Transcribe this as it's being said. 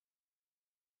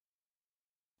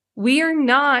We are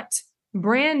not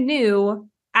brand new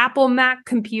Apple Mac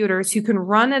computers who can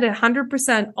run at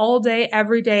 100% all day,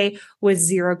 every day with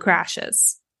zero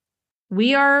crashes.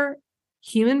 We are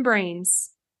human brains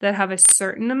that have a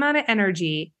certain amount of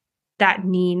energy that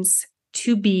needs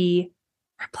to be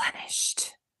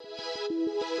replenished.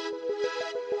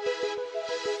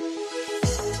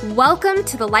 Welcome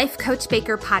to the Life Coach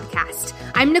Baker podcast.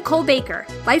 I'm Nicole Baker,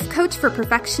 life coach for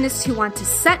perfectionists who want to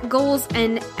set goals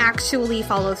and actually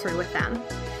follow through with them.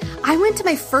 I went to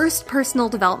my first personal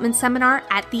development seminar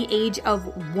at the age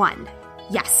of 1.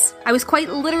 Yes, I was quite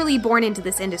literally born into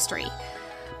this industry.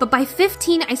 But by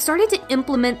 15, I started to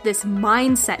implement this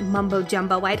mindset mumbo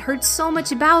jumbo I'd heard so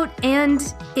much about, and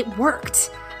it worked.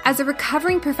 As a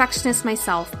recovering perfectionist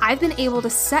myself, I've been able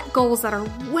to set goals that are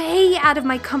way out of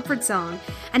my comfort zone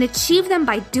and achieve them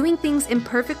by doing things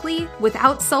imperfectly,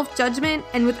 without self-judgment,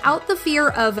 and without the fear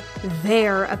of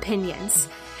their opinions.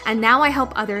 And now I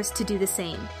help others to do the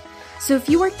same. So if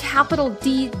you are capital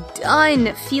D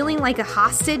done feeling like a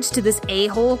hostage to this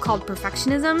a-hole called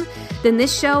perfectionism, then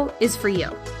this show is for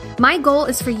you. My goal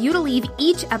is for you to leave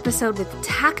each episode with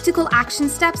tactical action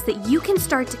steps that you can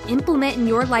start to implement in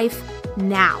your life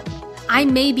now. I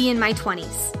may be in my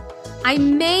 20s. I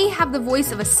may have the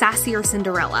voice of a sassier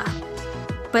Cinderella,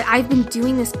 but I've been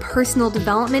doing this personal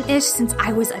development-ish since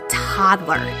I was a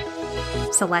toddler.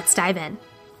 So let's dive in.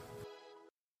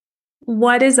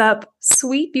 What is up,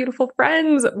 sweet, beautiful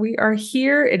friends? We are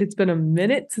here. It has been a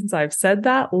minute since I've said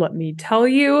that, let me tell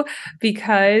you,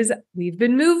 because we've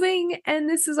been moving and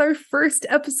this is our first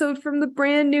episode from the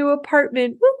brand new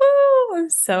apartment. Woohoo! I'm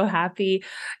so happy.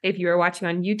 If you are watching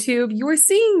on YouTube, you are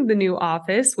seeing the new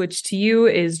office, which to you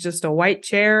is just a white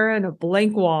chair and a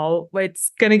blank wall.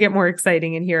 It's going to get more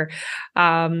exciting in here.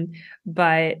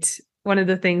 But one of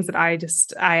the things that I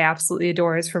absolutely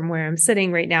adore is from where I'm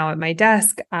sitting right now at my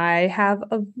desk, I have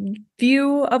a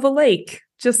view of a lake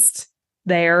just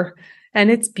there, and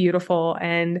it's beautiful.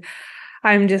 And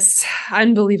I'm just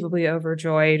unbelievably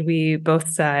overjoyed.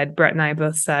 Brett and I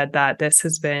both said that this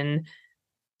has been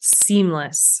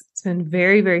seamless. It's been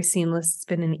very, very seamless. It's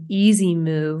been an easy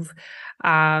move.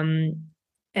 And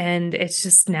it's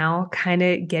just now kind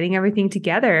of getting everything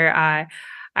together.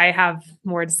 I have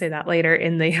more to say that later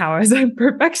in the How I Was a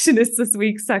Perfectionist This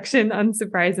Week section,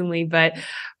 unsurprisingly. But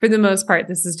for the most part,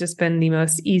 this has just been the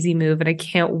most easy move. And I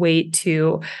can't wait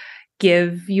to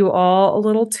give you all a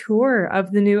little tour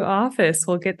of the new office.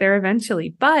 We'll get there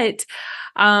eventually. But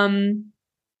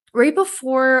right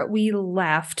before we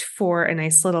left for a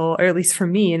nice little, or at least for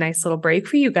me, a nice little break,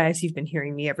 for you guys, you've been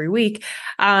hearing me every week,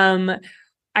 I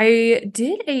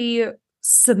did a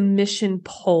submission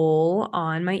poll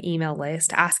on my email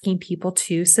list asking people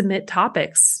to submit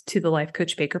topics to the Life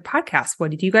Coach Baker podcast.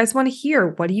 What did you guys want to hear?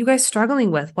 What are you guys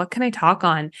struggling with? What can I talk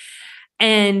on?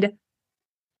 And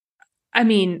I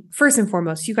mean, first and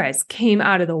foremost, you guys came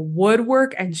out of the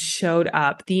woodwork and showed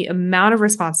up. The amount of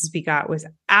responses we got was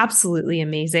absolutely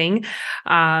amazing.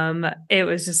 It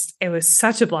was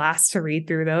such a blast to read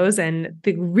through those. And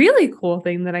the really cool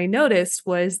thing that I noticed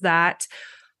was that,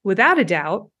 without a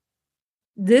doubt,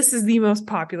 this is the most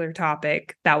popular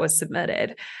topic that was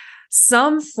submitted.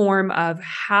 Some form of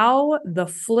how the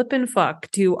flippin' fuck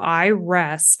do I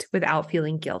rest without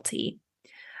feeling guilty?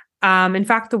 In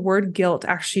fact, the word guilt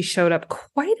actually showed up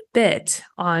quite a bit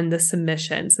on the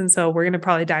submissions. And so we're going to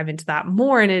probably dive into that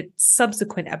more in a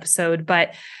subsequent episode.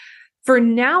 But for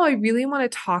now, I really want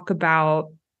to talk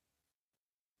about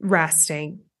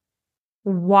resting.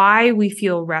 Why we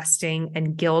feel resting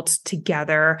and guilt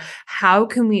together. How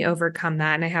can we overcome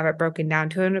that? And I have it broken down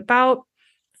to about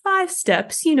 5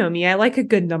 steps. You know me, I like a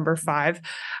good number 5.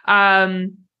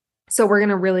 So we're going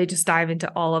to really just dive into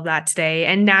all of that today.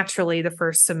 And naturally, the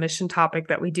first submission topic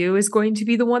that we do is going to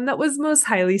be the one that was most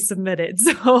highly submitted.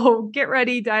 So get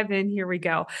ready, dive in. Here we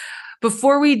go.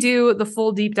 Before we do the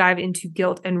full deep dive into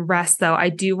guilt and rest, though, I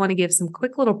do want to give some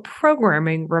quick little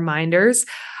programming reminders.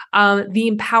 The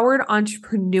Empowered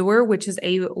Entrepreneur, which is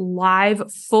a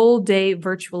live full day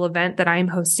virtual event that I'm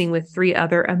hosting with 3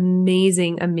 other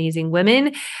amazing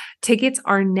women. Tickets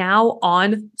are now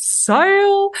on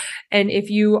sale. And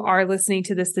if you are listening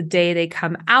to this the day they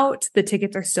come out, the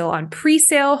tickets are still on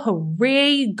pre-sale.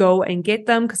 Hooray, go and get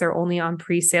them, because they're only on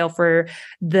pre-sale for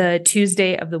the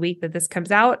Tuesday of the week that this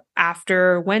comes out.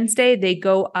 After Wednesday, they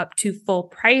go up to full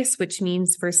price, which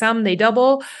means for some they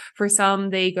double, for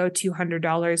some they go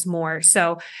 $200 more.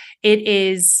 So it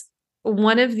is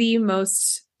one of the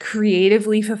most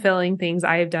creatively fulfilling things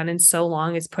I have done in so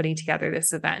long is putting together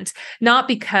this event. Not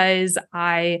because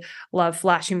I love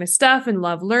flashing my stuff and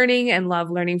love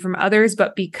learning from others,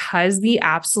 but because the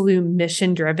absolute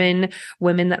mission-driven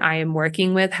women that I am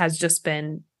working with has just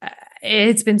been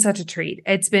it's been such a treat.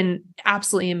 It's been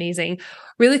absolutely amazing.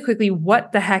 Really quickly,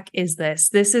 what the heck is this?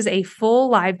 This is a full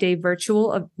live day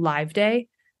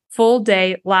full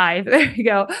day live. There you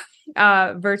go.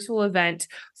 Virtual event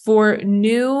for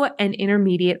new and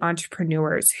intermediate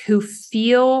entrepreneurs who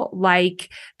feel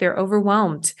like they're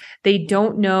overwhelmed. They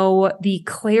don't know the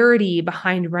clarity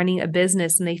behind running a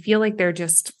business and they feel like they're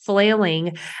just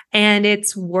flailing and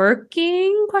it's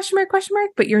working, question mark,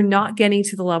 but you're not getting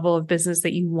to the level of business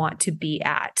that you want to be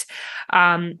at.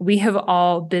 We have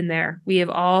all been there. We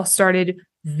have all started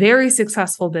very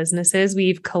successful businesses.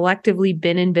 We've collectively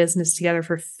been in business together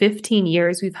for 15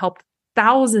 years. We've helped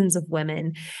thousands of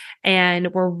women,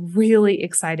 and we're really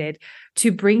excited to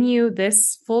bring you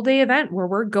this full day event where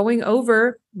we're going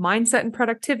over mindset and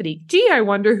productivity. Gee, I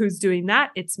wonder who's doing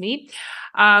that. It's me.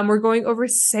 We're going over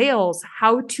sales,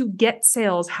 how to get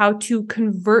sales, how to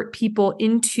convert people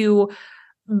into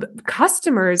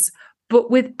customers,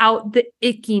 but without the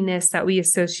ickiness that we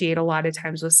associate a lot of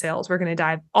times with sales. We're going to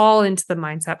dive all into the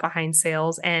mindset behind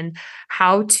sales and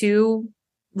how to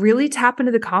really tap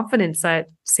into the confidence that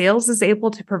sales is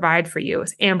able to provide for you.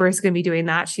 Amber is going to be doing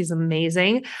that. She's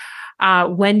amazing.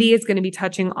 Wendy is going to be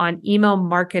touching on email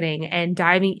marketing and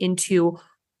diving into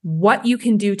what you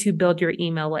can do to build your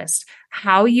email list,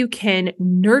 how you can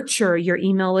nurture your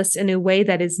email list in a way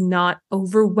that is not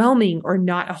overwhelming or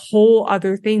not a whole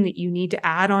other thing that you need to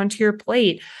add onto your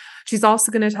plate. She's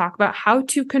also going to talk about how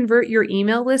to convert your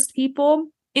email list people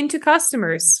into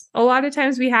customers. A lot of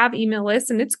times we have email lists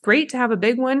and it's great to have a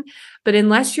big one, but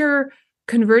unless you're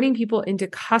converting people into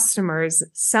customers,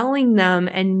 selling them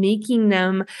and making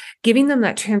them, giving them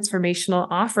that transformational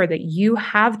offer that you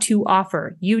have to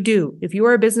offer. You do. If you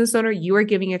are a business owner, you are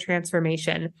giving a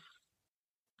transformation.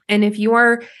 And if you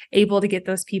are able to get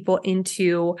those people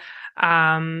into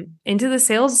the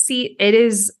sales seat, it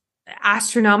is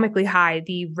astronomically high.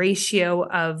 The ratio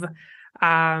of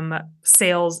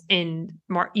sales in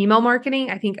email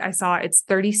marketing, I think I saw it's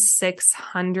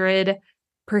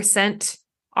 3,600%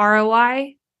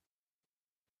 ROI.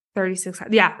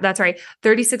 3,600. Yeah, that's right.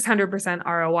 3,600%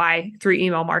 ROI through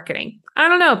email marketing. I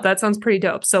don't know. That sounds pretty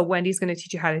dope. So Wendy's going to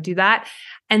teach you how to do that.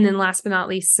 And then last but not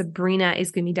least, Sabrina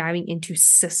is going to be diving into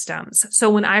systems. So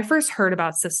when I first heard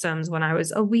about systems, when I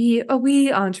was a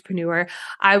wee entrepreneur,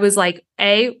 I was like,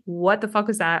 A, what the fuck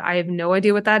is that? I have no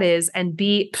idea what that is. And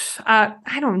B,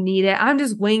 I don't need it. I'm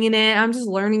just winging it. I'm just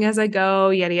learning as I go,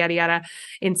 yada, yada, yada.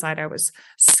 Inside, I was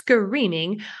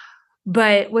screaming.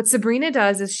 But what Sabrina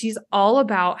does is she's all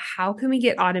about how can we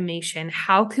get automation?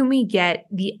 How can we get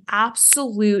the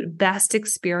absolute best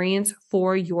experience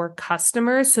for your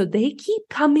customers so they keep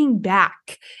coming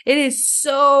back? It is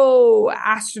so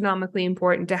astronomically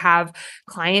important to have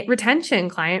client retention,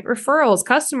 client referrals,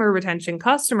 customer retention,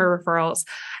 customer referrals.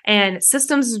 And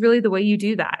systems is really the way you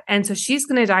do that. And so she's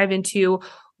going to dive into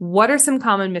what are some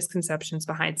common misconceptions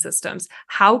behind systems?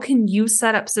 How can you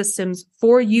set up systems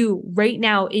for you right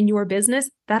now in your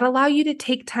business that allow you to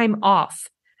take time off?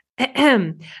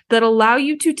 That allow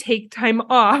you to take time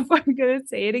off. I'm going to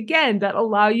say it again, that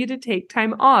allow you to take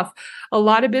time off. A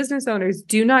lot of business owners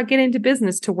do not get into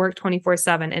business to work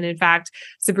 24/7. And in fact,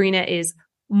 Sabrina is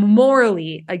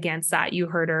morally against that. You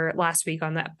heard her last week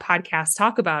on that podcast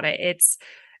talk about it.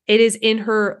 It is in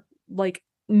her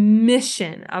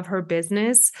mission of her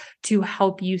business to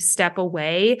help you step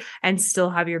away and still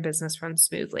have your business run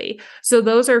smoothly. So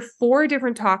those are 4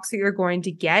 different talks that you're going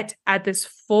to get at this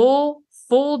full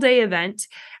day event.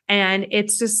 And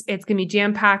it's going to be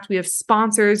jam-packed. We have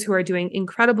sponsors who are doing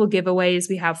incredible giveaways.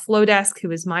 We have Flowdesk,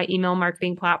 who is my email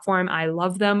marketing platform. I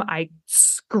love them. I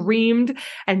screamed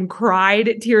and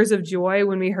cried tears of joy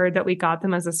when we heard that we got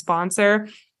them as a sponsor.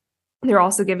 They're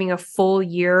also giving a full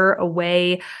year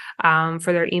away for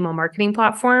their email marketing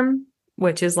platform,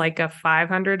 which is like a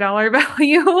 $500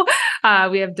 value.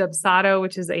 We have Dubsado,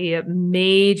 which is a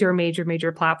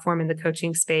major platform in the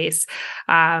coaching space.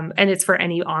 And it's for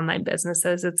any online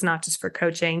businesses. It's not just for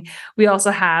coaching. We also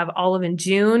have Olive and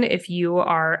June. If you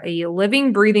are a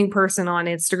living, breathing person on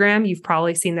Instagram, you've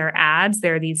probably seen their ads.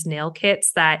 They're these nail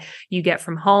kits that you get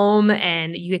from home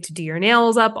and you get to do your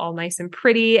nails up all nice and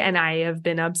pretty. And I have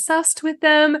been obsessed with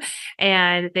them,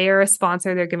 and they are a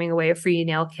sponsor. They're giving away a free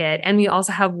nail kit. And we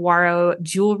also have Waro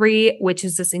Jewelry, which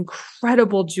is this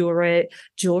incredible jewelrist.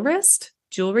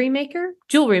 jewelry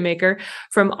maker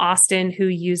from Austin, who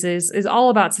is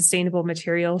all about sustainable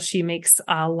materials. She makes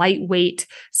lightweight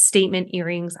statement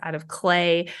earrings out of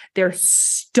clay. They're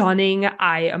stunning.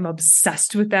 I am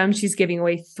obsessed with them. She's giving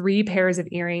away 3 pairs of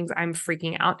earrings. I'm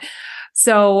freaking out.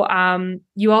 So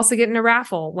you also get in a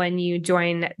raffle when you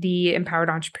join the Empowered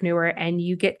Entrepreneur, and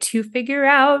you get to figure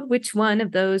out which one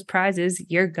of those prizes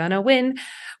you're gonna win.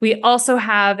 We also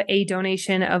have a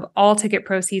donation of all ticket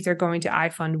proceeds are going to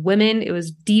iFund Women. It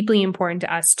was deeply important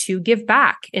to us to give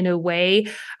back in a way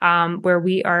where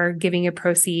we are giving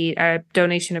a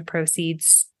donation of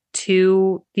proceeds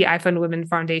to the iFund Women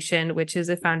Foundation, which is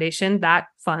a foundation that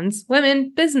funds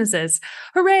women businesses.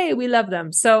 Hooray, we love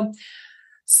them.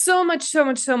 So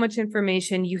much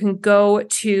information. You can go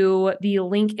to the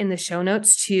link in the show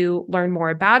notes to learn more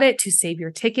about it, to save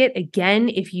your ticket. Again,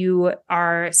 if you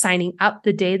are signing up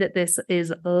the day that this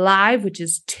is live, which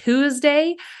is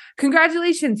Tuesday,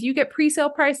 congratulations, you get pre-sale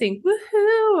pricing.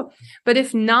 Woohoo! But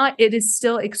if not, it is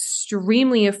still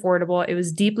extremely affordable. It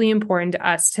was deeply important to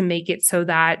us to make it so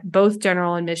that both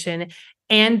general admission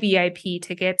and VIP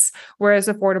tickets were as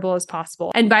affordable as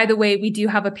possible. And by the way, we do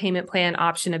have a payment plan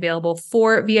option available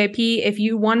for VIP. If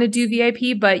you want to do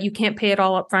VIP, but you can't pay it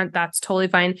all up front, that's totally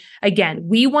fine. Again,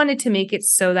 we wanted to make it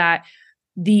so that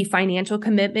the financial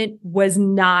commitment was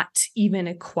not even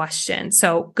a question.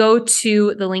 So go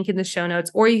to the link in the show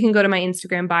notes, or you can go to my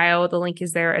Instagram bio. The link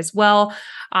is there as well.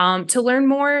 To learn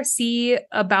more, see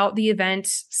about the event,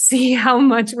 see how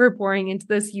much we're pouring into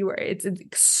this. It's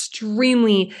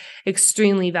extremely,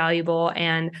 extremely valuable,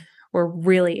 and we're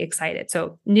really excited.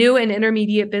 So new and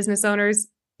intermediate business owners,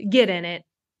 get in it.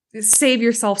 Save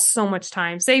yourself so much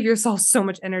time, save yourself so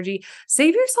much energy,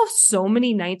 save yourself so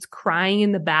many nights crying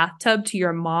in the bathtub to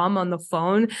your mom on the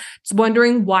phone, just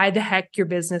wondering why the heck your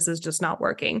business is just not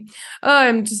working.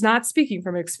 I'm just not speaking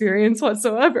from experience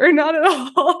whatsoever, not at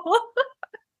all.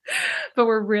 But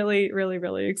we're really, really,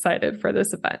 really excited for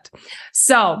this event.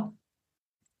 So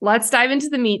let's dive into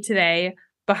the meat today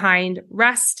behind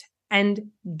rest and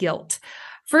guilt.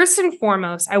 First and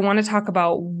foremost, I want to talk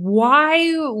about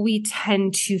why we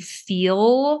tend to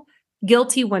feel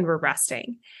guilty when we're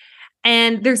resting.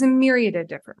 And there's a myriad of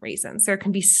different reasons. There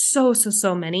can be so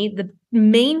many. The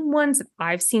main ones that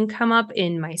I've seen come up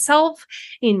in myself,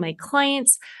 in my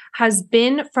clients, has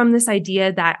been from this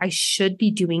idea that I should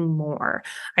be doing more.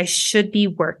 I should be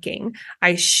working.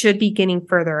 I should be getting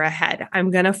further ahead.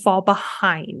 I'm going to fall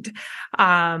behind.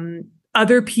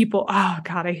 Other people, oh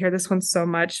God, I hear this one so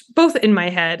much, both in my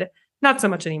head, not so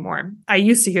much anymore. I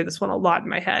used to hear this one a lot in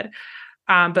my head,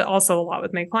 but also a lot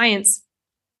with my clients.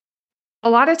 A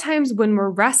lot of times when we're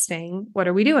resting, what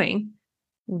are we doing?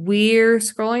 We're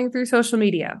scrolling through social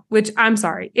media, which I'm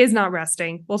sorry, is not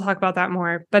resting. We'll talk about that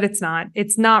more, but it's not.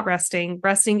 It's not resting.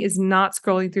 Resting is not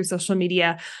scrolling through social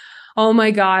media. Oh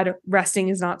my God, resting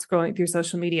is not scrolling through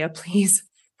social media. Please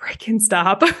freaking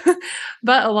stop.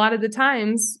 But a lot of the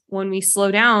times when we slow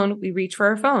down, we reach for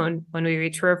our phone. When we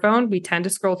reach for our phone, we tend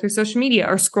to scroll through social media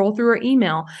or scroll through our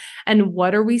email. And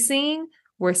what are we seeing?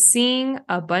 We're seeing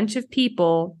a bunch of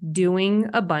people doing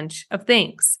a bunch of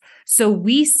things. So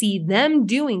we see them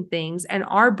doing things and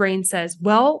our brain says,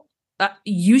 well,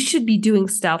 you should be doing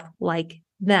stuff like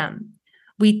them.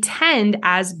 We tend,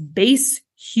 as base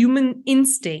human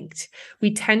instinct,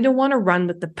 we tend to want to run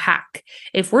with the pack.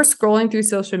 If we're scrolling through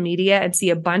social media and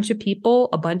see a bunch of people,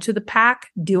 a bunch of the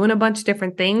pack doing a bunch of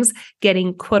different things,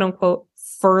 getting quote unquote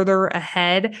further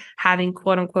ahead, having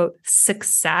quote unquote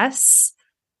success,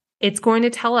 it's going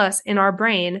to tell us in our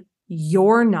brain,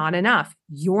 you're not enough.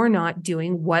 You're not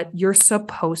doing what you're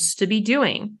supposed to be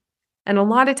doing. And a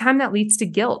lot of time that leads to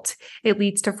guilt. It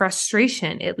leads to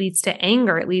frustration. It leads to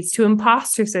anger. It leads to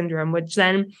imposter syndrome, which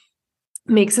then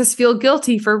makes us feel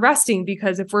guilty for resting,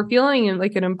 because if we're feeling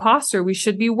like an imposter, we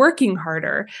should be working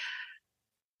harder.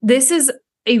 This is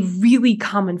a really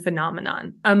common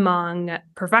phenomenon among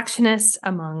perfectionists,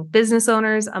 among business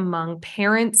owners, among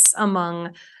parents,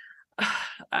 among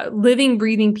living,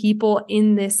 breathing people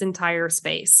in this entire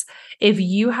space. If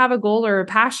you have a goal or a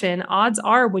passion, odds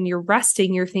are when you're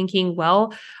resting, you're thinking,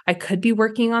 well, I could be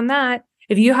working on that.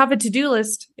 If you have a to-do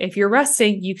list, if you're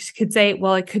resting, you could say,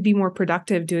 well, I could be more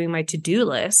productive doing my to-do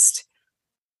list.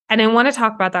 And I want to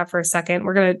talk about that for a second.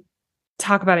 We're going to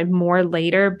talk about it more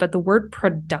later, but the word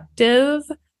productive,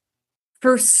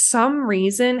 for some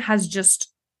reason, has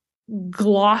just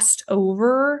glossed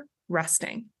over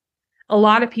resting. A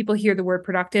lot of people hear the word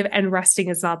productive and resting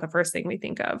is not the first thing we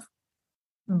think of.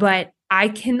 But I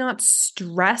cannot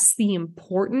stress the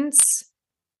importance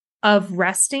of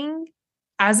resting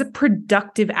as a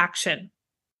productive action.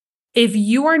 If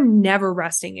you are never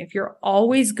resting, if you're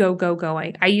always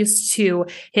going, I used to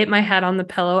hit my head on the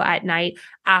pillow at night,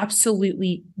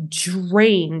 absolutely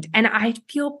drained, and I'd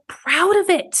feel proud of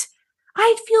it.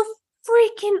 I'd feel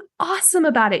freaking awesome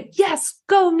about it. Yes,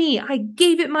 go me. I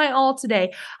gave it my all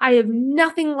today. I have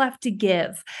nothing left to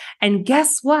give. And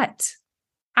guess what?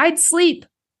 I'd sleep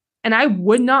and I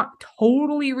would not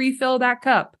totally refill that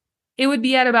cup. It would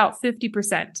be at about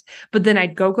 50%, but then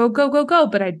I'd go,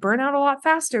 but I'd burn out a lot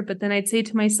faster. But then I'd say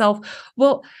to myself,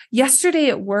 well, yesterday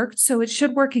it worked, so it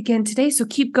should work again today. So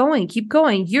keep going.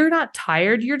 You're not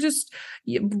tired. You're just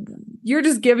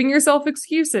giving yourself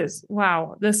excuses.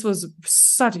 Wow. This was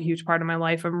such a huge part of my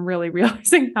life. I'm really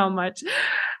realizing how much.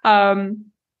 And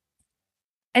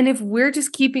if we're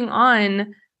just keeping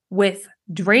on with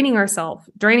draining ourselves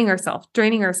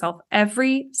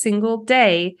every single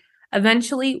day,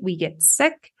 eventually we get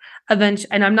sick. And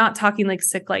I'm not talking like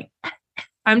sick,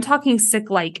 I'm talking sick,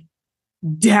 like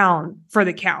down for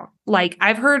the count. Like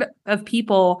I've heard of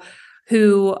people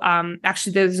who,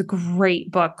 actually there's a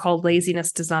great book called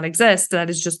Laziness Does Not Exist that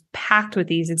is just packed with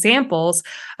these examples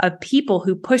of people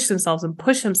who push themselves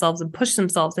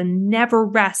and never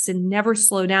rest and never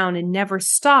slow down and never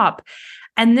stop.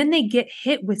 And then they get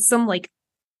hit with some like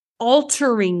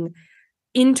altering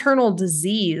internal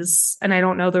disease. And I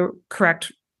don't know the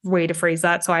correct way to phrase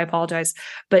that, so I apologize,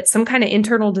 but some kind of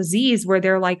internal disease where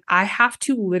they're like, I have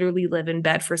to literally live in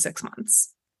bed for 6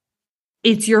 months.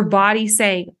 It's your body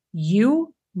saying,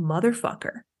 you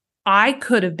motherfucker, I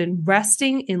could have been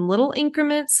resting in little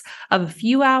increments of a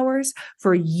few hours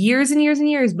for years and years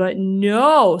and years, but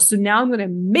no. So now I'm going to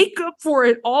make up for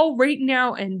it all right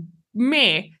now. And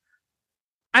me.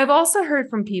 I've also heard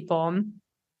from people, in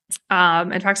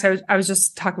fact, I was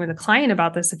just talking with a client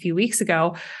about this a few weeks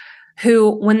ago, who,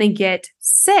 when they get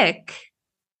sick,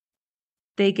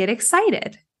 they get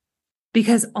excited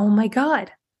because, oh my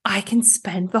God, I can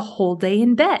spend the whole day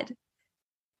in bed.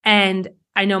 And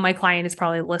I know my client is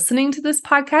probably listening to this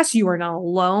podcast. You are not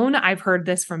alone. I've heard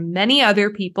this from many other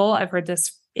people. I've heard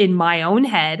this in my own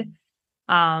head.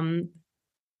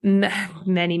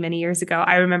 Many, many years ago,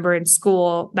 I remember in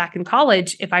school, back in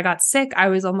college, if I got sick, I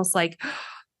was almost like,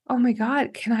 oh my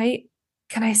God, can I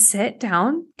sit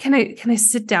down? Can I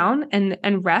sit down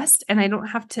and rest? And I don't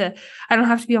have to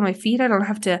be on my feet. I don't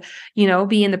have to,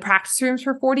 be in the practice rooms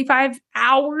for 45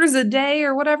 hours a day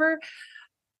or whatever.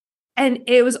 And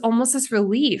it was almost this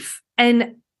relief.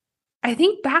 And I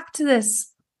think back to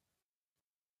this,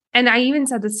 and I even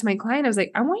said this to my client. I was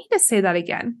like, I want you to say that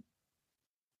again.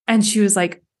 And she was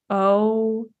like,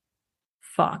 oh,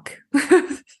 fuck.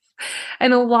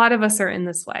 And a lot of us are in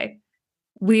this way.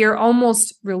 We are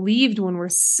almost relieved when we're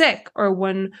sick, or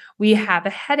when we have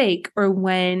a headache, or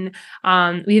when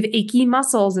we have achy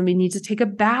muscles and we need to take a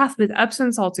bath with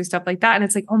Epsom salts or stuff like that. And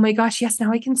it's like, oh my gosh, yes,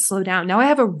 now I can slow down. Now I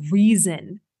have a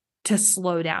reason to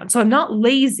slow down. So I'm not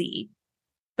lazy,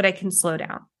 but I can slow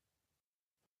down.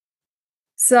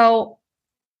 So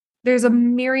there's a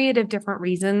myriad of different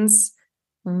reasons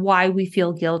why we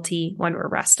feel guilty when we're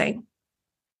resting.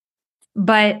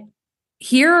 But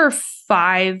here are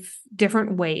 5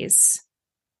 different ways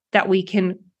that we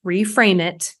can reframe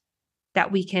it,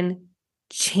 that we can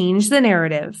change the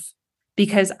narrative,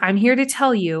 because I'm here to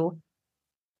tell you,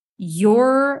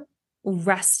 your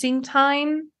resting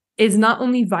time is not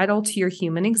only vital to your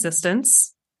human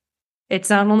existence, it's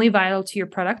not only vital to your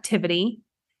productivity,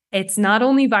 it's not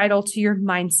only vital to your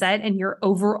mindset and your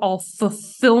overall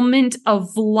fulfillment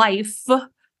of life,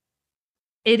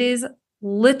 it is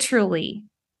literally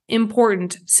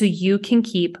important so you can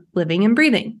keep living and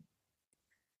breathing.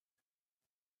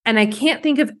 And I can't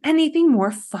think of anything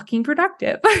more fucking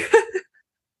productive.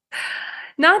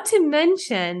 Not to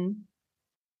mention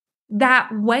that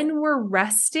when we're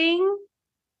resting,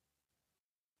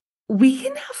 we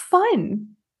can have fun.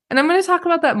 And I'm going to talk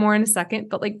about that more in a second,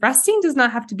 but like, resting does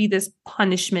not have to be this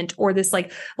punishment or this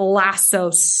like lasso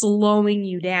slowing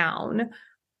you down.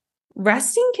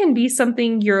 Resting can be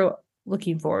something you're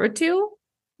looking forward to,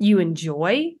 you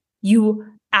enjoy, you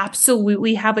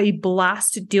absolutely have a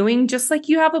blast doing, just like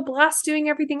you have a blast doing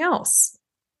everything else.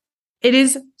 It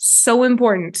is so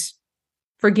important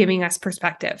for giving us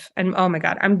perspective. And oh my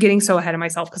God, I'm getting so ahead of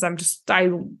myself because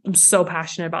I'm so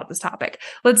passionate about this topic.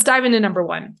 Let's dive into number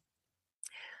 1.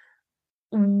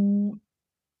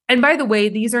 And by the way,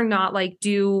 these are not like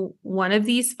do one of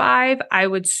these 5. I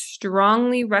would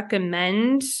strongly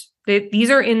recommend that these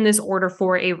are in this order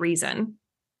for a reason,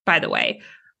 by the way.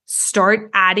 Start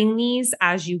adding these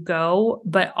as you go,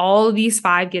 but all of these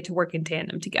 5 get to work in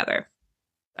tandem together.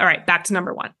 All right, back to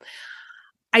number 1.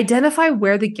 Identify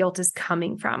where the guilt is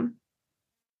coming from.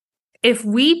 If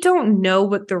we don't know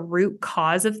what the root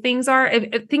cause of things are,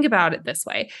 think about it this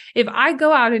way. If I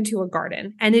go out into a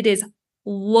garden and it is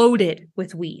loaded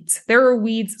with weeds, there are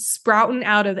weeds sprouting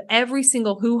out of every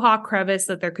single hoo-ha crevice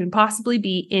that there can possibly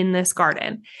be in this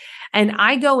garden. And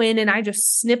I go in and I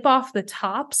just snip off the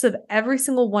tops of every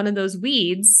single one of those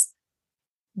weeds,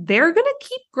 they're going to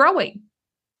keep growing.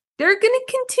 They're going to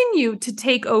continue to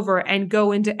take over and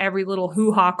go into every little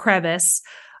hoo-ha crevice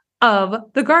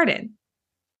of the garden.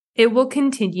 It will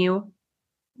continue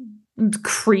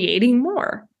creating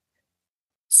more.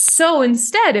 So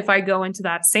instead, if I go into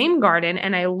that same garden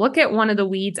and I look at one of the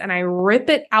weeds and I rip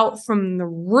it out from the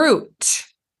root,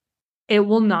 it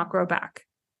will not grow back.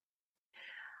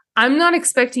 I'm not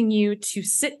expecting you to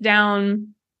sit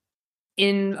down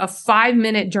in a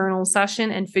 5-minute journal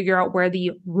session and figure out where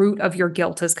the root of your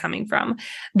guilt is coming from.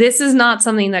 This is not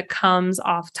something that comes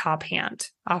offhand.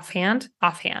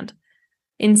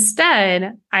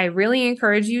 Instead, I really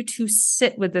encourage you to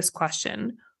sit with this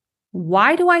question.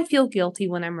 Why do I feel guilty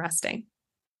when I'm resting?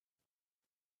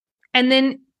 And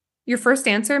then your first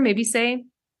answer, maybe say,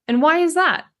 and why is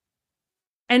that?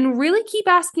 And really keep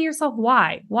asking yourself,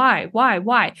 why?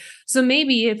 So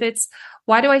maybe if it's,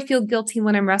 why do I feel guilty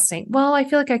when I'm resting? Well, I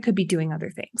feel like I could be doing other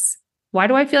things. Why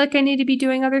do I feel like I need to be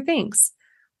doing other things?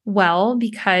 Well,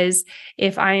 because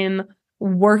if I am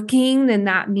working, then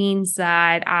that means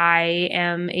that I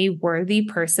am a worthy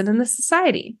person in the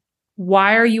society.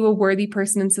 Why are you a worthy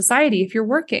person in society if you're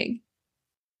working?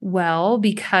 Well,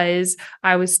 because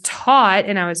I was taught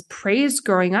and I was praised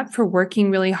growing up for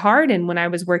working really hard. And when I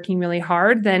was working really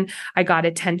hard, then I got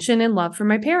attention and love from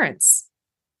my parents.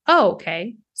 Oh,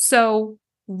 okay. So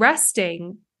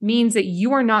resting means that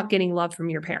you are not getting love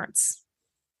from your parents.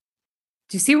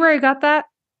 Do you see where I got that?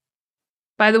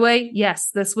 By the way, yes,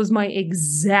 this was my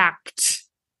exact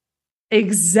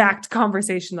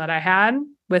conversation that I had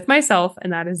with myself,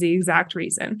 and that is the exact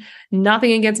reason.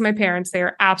 Nothing against my parents. They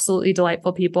are absolutely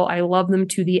delightful people. I love them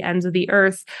to the ends of the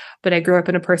earth, but I grew up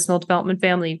in a personal development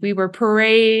family. We were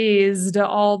praised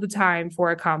all the time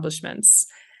for accomplishments.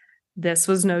 This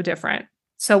was no different.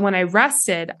 So when I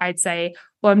rested, I'd say,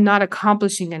 well, I'm not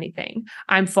accomplishing anything.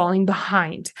 I'm falling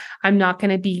behind. I'm not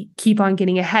going to keep on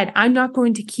getting ahead. I'm not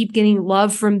going to keep getting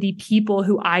love from the people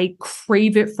who I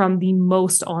crave it from the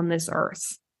most on this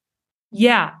earth.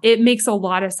 Yeah, it makes a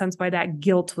lot of sense why that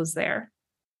guilt was there.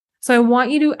 So I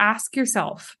want you to ask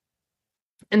yourself,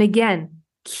 and again,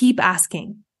 keep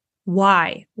asking,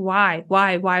 why? And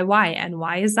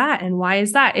why is that? And why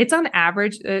is that? It's on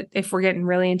average, if we're getting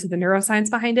really into the neuroscience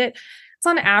behind it, it's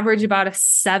on average about a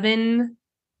 7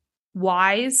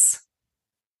 whys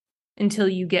until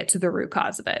you get to the root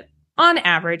cause of it. On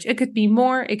average, it could be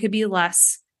more, it could be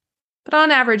less, but on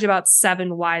average about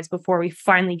 7 whys before we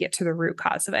finally get to the root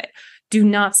cause of it. Do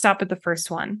not stop at the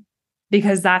first one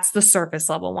because that's the surface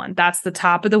level one. That's the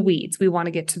top of the weeds. We want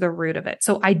to get to the root of it.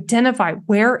 So identify,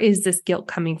 where is this guilt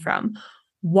coming from?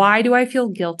 Why do I feel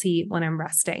guilty when I'm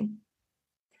resting?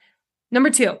 Number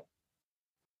 2,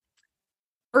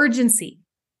 urgency.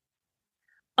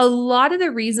 A lot of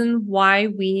the reason why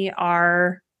we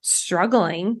are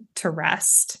struggling to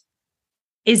rest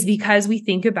is because we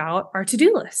think about our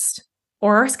to-do list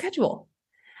or our schedule.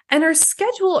 And our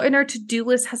schedule and our to-do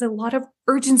list has a lot of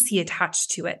urgency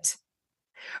attached to it.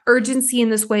 Urgency in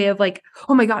this way of like,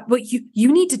 oh my God, but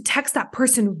you need to text that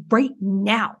person right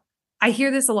now. I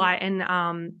hear this a lot,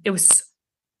 and it was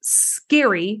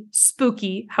scary,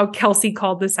 spooky how Kelsey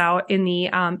called this out in the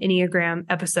Enneagram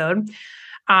episode.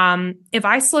 If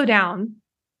I slow down,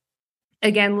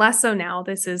 again, less so now,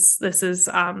 this is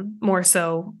more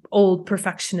so old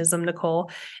perfectionism, Nicole.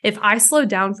 If I slow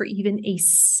down for even a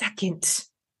second,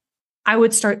 I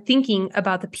would start thinking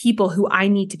about the people who I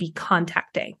need to be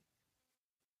contacting.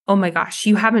 Oh my gosh,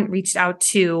 you haven't reached out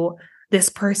to this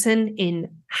person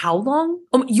in how long?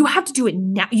 Oh, you have to do it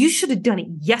now. You should have done it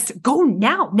yesterday. Go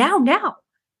now.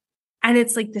 And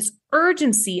it's like this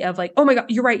urgency of like, oh my God,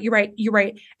 you're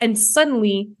right. And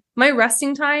suddenly my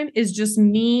resting time is just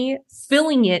me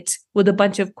filling it with a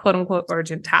bunch of quote unquote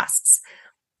urgent tasks.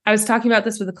 I was talking about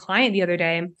this with a client the other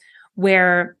day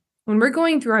where when we're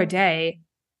going through our day,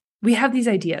 we have these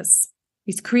ideas,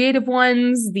 these creative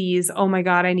ones, these, oh my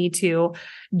God, I need to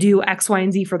do X, Y,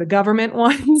 and Z for the government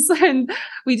ones. And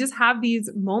we just have these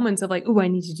moments of like, oh, I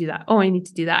need to do that. Oh, I need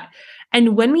to do that.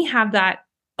 And when we have that,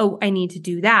 oh, I need to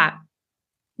do that,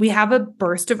 we have a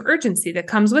burst of urgency that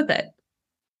comes with it.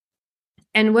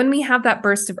 And when we have that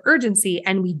burst of urgency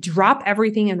and we drop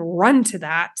everything and run to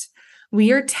that,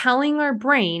 we are telling our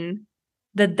brain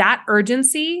that that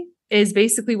urgency is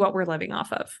basically what we're living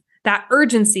off of. That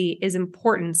urgency is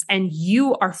importance, and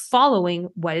you are following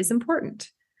what is important.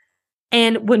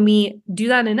 And when we do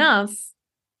that enough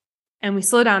and we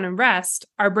slow down and rest,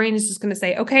 our brain is just going to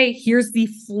say, okay, here's the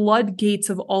floodgates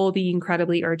of all the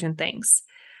incredibly urgent things.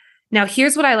 Now,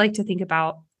 here's what I like to think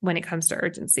about when it comes to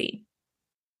urgency.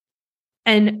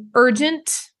 An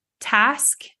urgent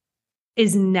task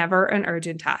is never an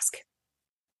urgent task.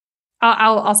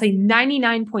 I'll say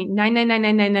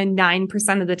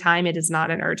 99.9999999% of the time, it is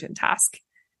not an urgent task.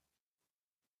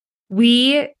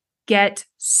 We get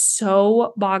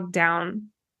so bogged down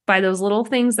by those little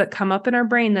things that come up in our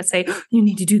brain that say, oh, you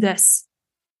need to do this.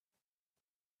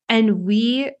 And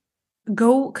we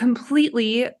go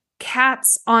completely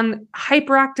cats on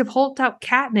hyperactive, hulked out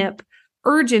catnip,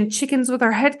 urgent chickens with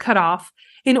our head cut off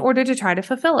in order to try to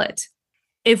fulfill it.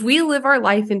 If we live our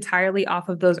life entirely off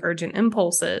of those urgent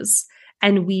impulses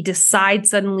and we decide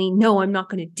suddenly, no, I'm not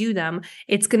going to do them,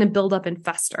 it's going to build up and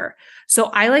fester. So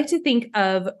I like to think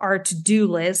of our to-do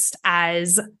list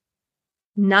as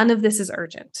none of this is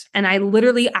urgent. And I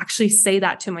literally actually say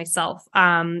that to myself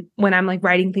when I'm like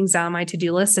writing things down on my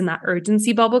to-do list and that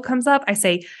urgency bubble comes up. I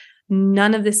say,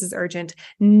 none of this is urgent.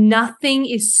 Nothing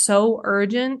is so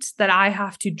urgent that I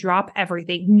have to drop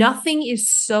everything. Nothing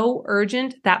is so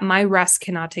urgent that my rest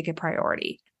cannot take a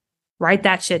priority. Write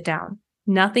that shit down.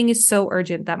 Nothing is so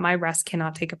urgent that my rest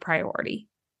cannot take a priority.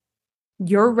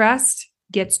 Your rest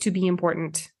gets to be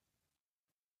important.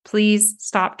 Please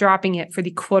stop dropping it for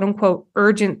the quote unquote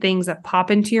urgent things that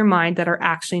pop into your mind that are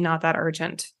actually not that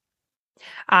urgent.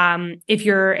 If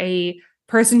you're a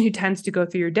person who tends to go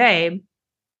through your day,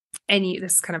 and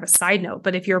this is kind of a side note,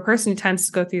 but if you're a person who tends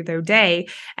to go through their day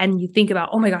and you think about,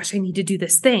 oh my gosh, I need to do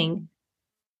this thing,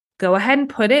 go ahead and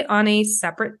put it on a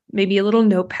separate, maybe a little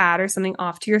notepad or something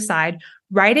off to your side,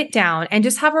 write it down, and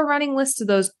just have a running list of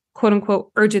those quote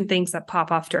unquote urgent things that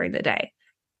pop off during the day.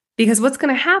 Because what's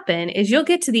going to happen is you'll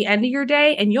get to the end of your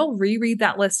day and you'll reread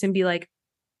that list and be like,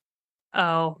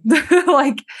 oh,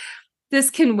 like this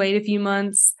can wait a few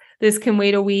months. This can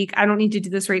wait a week. I don't need to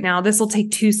do this right now. This will take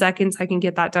 2 seconds. I can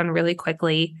get that done really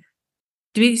quickly.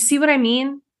 Do you see what I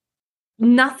mean?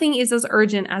 Nothing is as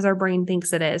urgent as our brain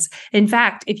thinks it is. In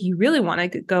fact, if you really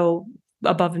want to go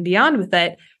above and beyond with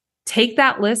it, take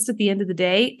that list at the end of the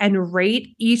day and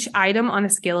rate each item on a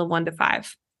scale of 1 to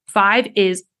 5. 5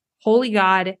 is, holy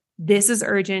God, this is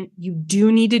urgent. You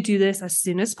do need to do this as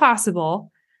soon as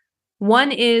possible.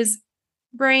 1 is,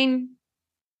 brain,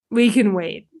 we can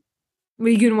wait.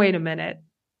 We can wait a minute.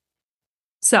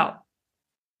 So,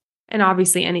 and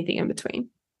obviously anything in between.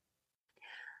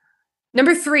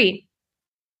 Number 3,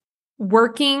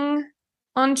 working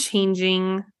on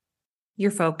changing your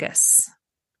focus.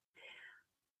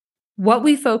 What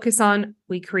we focus on,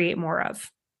 we create more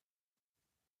of.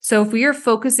 So if we are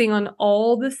focusing on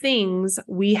all the things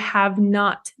we have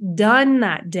not done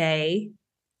that day,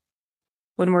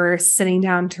 when we're sitting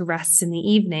down to rest in the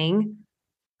evening,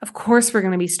 of course we're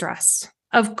going to be stressed.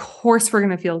 Of course we're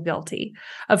going to feel guilty.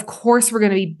 Of course we're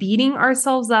going to be beating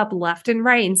ourselves up left and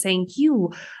right and saying,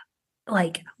 you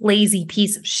like lazy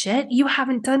piece of shit, you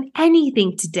haven't done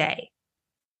anything today.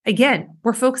 Again,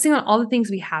 we're focusing on all the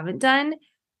things we haven't done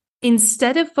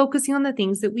instead of focusing on the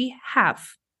things that we have.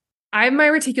 I have my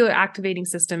reticular activating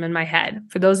system in my head.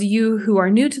 For those of you who are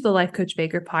new to the Life Coach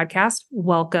Baker podcast,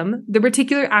 welcome. The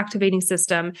reticular activating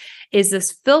system is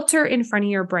this filter in front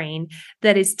of your brain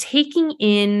that is taking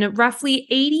in roughly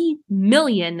 80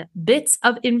 million bits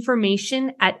of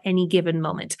information at any given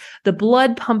moment. The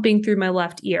blood pumping through my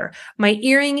left ear, my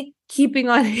earring keeping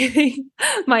on hitting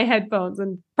my headphones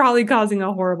and probably causing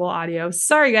a horrible audio.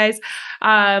 Sorry, guys.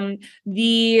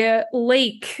 The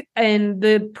lake and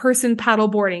the person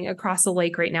paddleboarding across the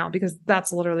lake right now, because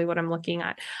that's literally what I'm looking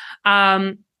at.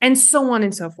 And so on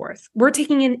and so forth. We're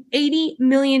taking in 80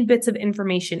 million bits of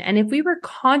information. And if we were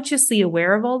consciously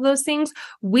aware of all those things,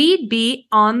 we'd be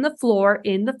on the floor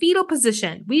in the fetal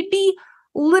position. We'd be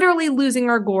literally losing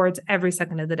our gourds every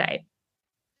second of the day.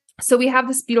 So we have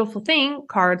this beautiful thing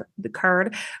called the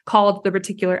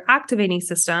reticular activating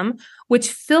system,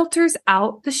 which filters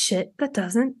out the shit that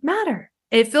doesn't matter.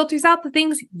 It filters out the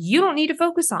things you don't need to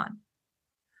focus on,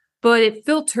 but it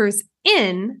filters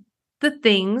in the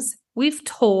things we've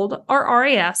told our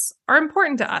RAS are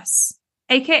important to us,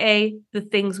 aka the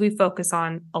things we focus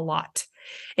on a lot.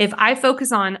 If I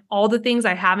focus on all the things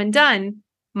I haven't done,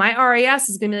 my RAS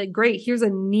is going to be like, great, here's a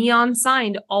neon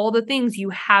sign to all the things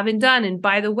you haven't done. And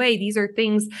by the way, these are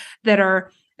things that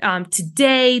are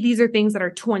today. These are things that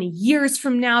are 20 years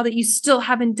from now that you still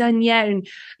haven't done yet. And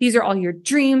these are all your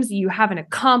dreams that you haven't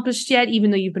accomplished yet,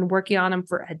 even though you've been working on them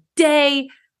for a day.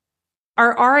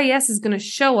 Our RAS is going to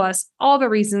show us all the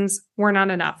reasons we're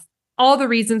not enough, all the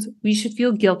reasons we should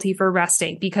feel guilty for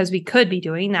resting because we could be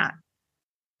doing that.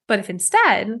 But if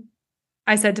instead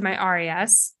I said to my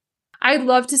RAS, I'd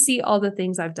love to see all the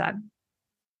things I've done.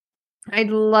 I'd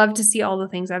love to see all the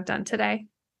things I've done today.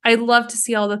 I'd love to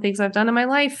see all the things I've done in my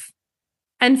life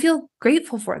and feel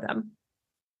grateful for them.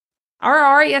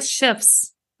 Our RAS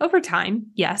shifts over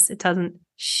time. Yes, it doesn't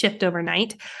shift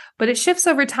overnight, but it shifts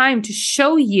over time to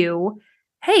show you,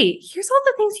 hey, here's all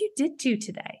the things you did do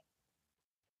today.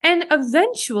 And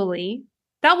eventually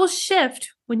that will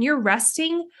shift when you're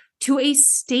resting to a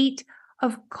state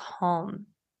of calm,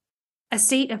 a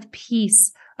state of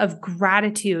peace, of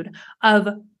gratitude, of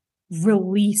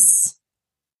release.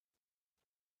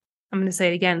 I'm going to say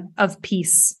it again, of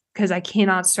peace, because I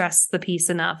cannot stress the peace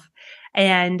enough.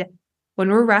 And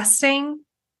when we're resting,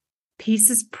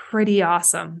 peace is pretty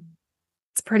awesome.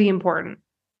 It's pretty important.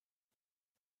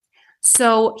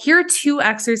 So here are 2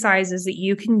 exercises that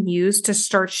you can use to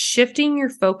start shifting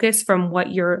your focus from what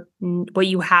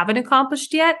you haven't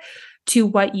accomplished yet to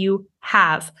what you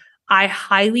have. I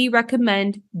highly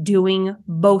recommend doing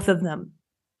both of them.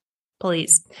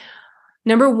 Please.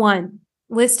 Number 1,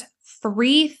 list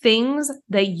 3 things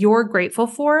that you're grateful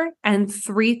for and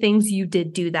 3 things you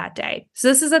did do that day. So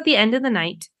this is at the end of the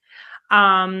night.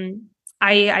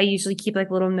 I usually keep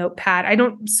like a little notepad. I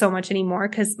don't so much anymore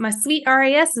because my sweet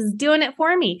RAS is doing it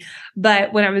for me.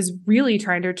 But when I was really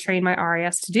trying to train my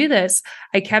RAS to do this,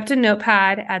 I kept a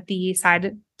notepad at the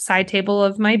side table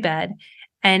of my bed.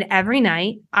 And every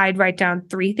night I'd write down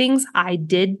 3 things I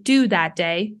did do that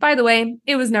day. By the way,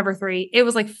 it was never 3. It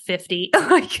was like 50.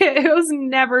 Like it was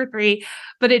never 3,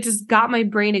 but it just got my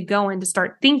brain to going to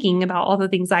start thinking about all the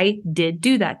things I did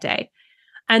do that day.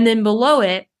 And then below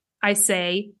it, I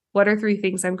say, what are 3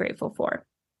 things I'm grateful for?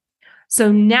 So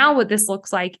now what this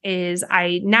looks like is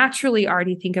I naturally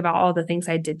already think about all the things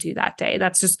I did do that day.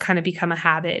 That's just kind of become a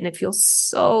habit and it feels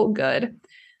so good.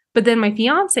 But then my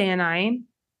fiance and I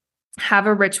have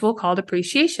a ritual called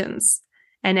appreciations.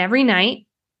 And every night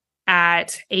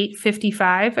at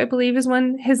 8:55, I believe is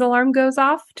when his alarm goes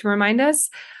off to remind us,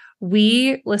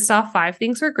 we list off 5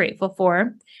 things we're grateful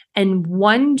for and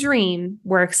 1 dream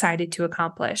we're excited to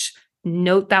accomplish.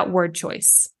 Note that word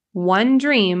choice. 1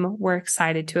 dream we're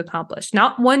excited to accomplish.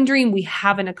 Not 1 dream we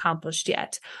haven't accomplished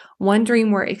yet. 1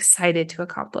 dream we're excited to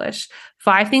accomplish.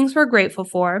 5 things we're grateful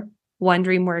for. 1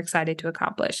 dream we're excited to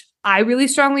accomplish. I really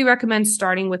strongly recommend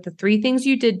starting with the 3 things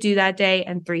you did do that day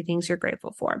and 3 things you're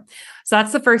grateful for. So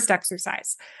that's the first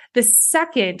exercise. The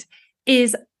second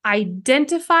is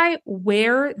identify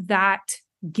where that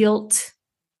guilt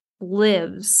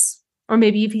lives. Or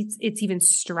maybe if it's even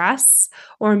stress,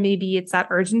 or maybe it's that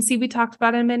urgency we talked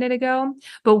about a minute ago.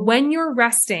 But when you're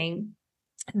resting,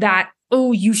 that,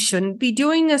 oh, you shouldn't be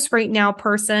doing this right now,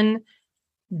 person,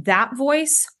 that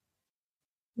voice,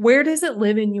 where does it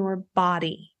live in your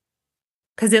body?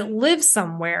 Because it lives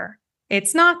somewhere.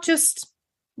 It's not just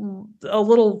a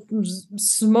little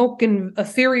smoke and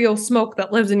ethereal smoke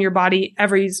that lives in your body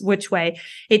every which way.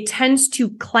 It tends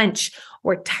to clench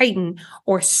or tighten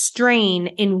or strain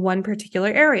in one particular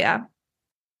area.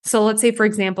 So let's say, for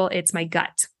example, it's my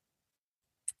gut.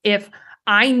 If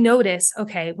I notice,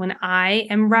 okay, when I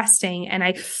am resting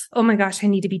and oh my gosh, I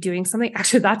need to be doing something.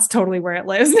 Actually, that's totally where it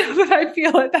lives. Now that I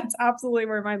feel it, that's absolutely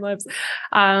where mine lives,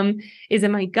 is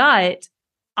in my gut.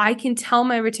 I can tell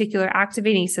my reticular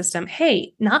activating system,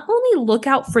 hey, not only look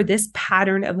out for this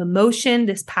pattern of emotion,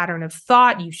 this pattern of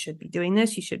thought, you should be doing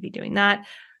this, you should be doing that,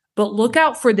 but look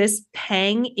out for this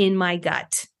pang in my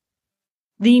gut.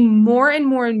 The more and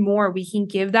more and more we can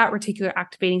give that reticular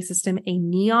activating system a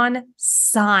neon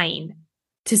sign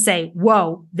to say,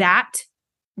 whoa, that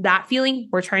feeling,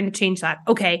 we're trying to change that.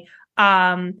 Okay,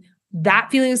 that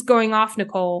feeling is going off,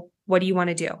 Nicole. What do you want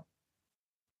to do?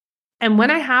 And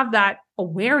when I have that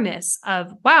awareness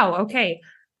of, wow, okay,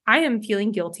 I am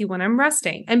feeling guilty when I'm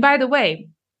resting. And by the way,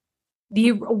 the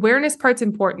awareness part's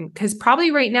important because probably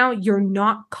right now you're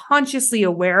not consciously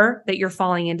aware that you're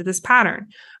falling into this pattern,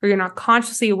 or you're not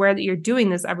consciously aware that you're doing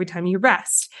this every time you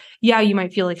rest. Yeah, you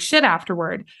might feel like shit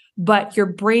afterward, but your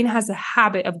brain has a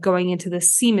habit of going into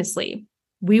this seamlessly.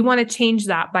 We want to change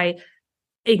that by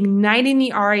igniting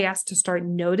the RAS to start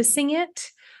noticing it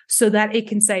so that it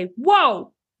can say,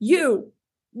 whoa, you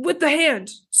with the hand,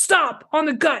 stop on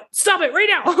the gut, stop it right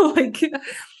now.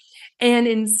 And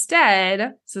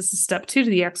instead, so this is step 2 to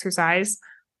the exercise,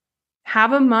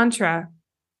 have a mantra,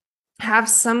 have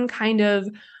some kind of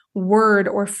word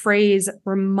or phrase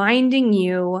reminding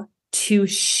you to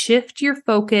shift your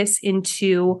focus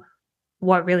into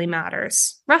what really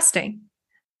matters, resting.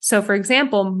 So for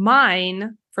example,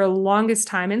 mine for the longest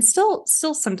time, and still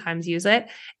sometimes use it,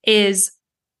 is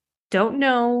don't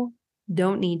know,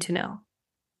 don't need to know.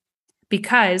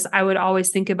 because I would always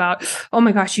think about, oh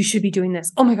my gosh, you should be doing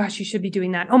this. Oh my gosh, you should be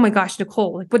doing that. Oh my gosh,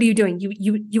 Nicole, like, what are you doing?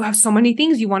 You have so many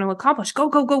things you want to accomplish. Go,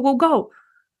 go, go, go, go.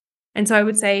 And so I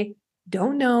would say,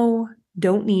 don't know,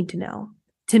 don't need to know.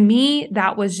 To me,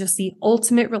 that was just the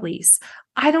ultimate release.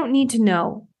 I don't need to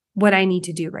know what I need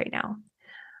to do right now.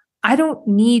 I don't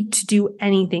need to do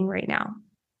anything right now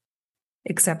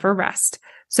except for rest.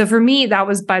 So for me, that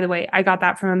was, by the way, I got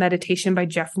that from a meditation by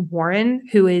Jeff Warren,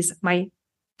 who is my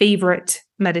favorite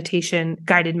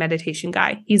guided meditation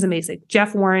guy. He's amazing.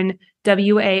 Jeff Warren,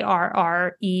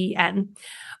 Warren.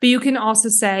 But you can also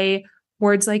say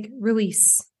words like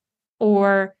release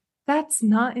or that's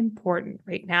not important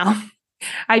right now.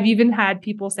 I've even had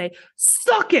people say,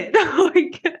 suck it.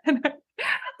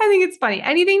 I think it's funny.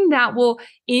 Anything that will,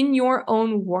 in your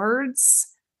own words,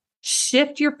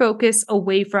 shift your focus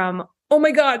away from, oh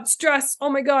my God, stress. Oh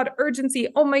my God, urgency.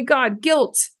 Oh my God,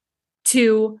 guilt,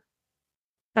 to,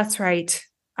 that's right.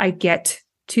 I get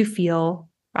to feel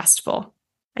restful.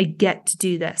 I get to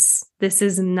do this. This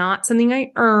is not something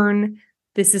I earn.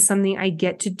 This is something I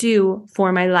get to do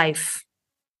for my life.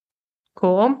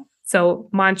 Cool. So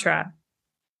mantra.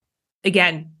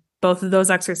 Again, both of those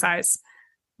exercise.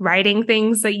 Writing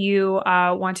things that you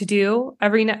want to do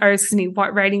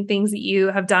writing things that you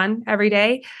have done every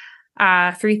day,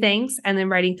 3 things, and then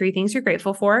writing 3 things you're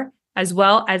grateful for, as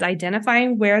well as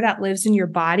identifying where that lives in your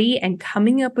body and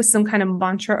coming up with some kind of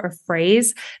mantra or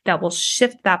phrase that will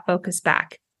shift that focus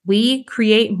back. We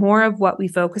create more of what we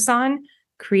focus on,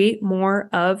 create more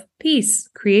of peace,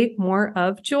 create more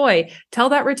of joy. Tell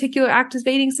that reticular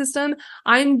activating system,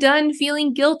 I'm done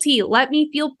feeling guilty. Let me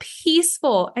feel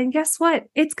peaceful. And guess what?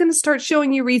 It's going to start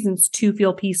showing you reasons to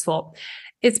feel peaceful.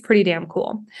 It's pretty damn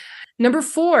cool. Number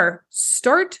 4,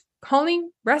 start calling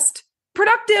rest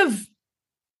productive.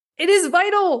 It is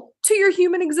vital to your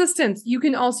human existence. You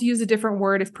can also use a different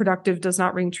word if productive does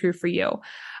not ring true for you.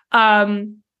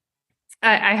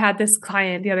 I had this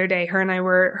client the other day. Her and I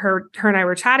were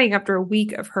chatting after a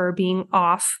week of her being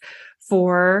off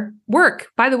for work.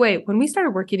 By the way, when we started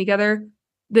working together,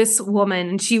 this woman,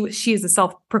 and she is a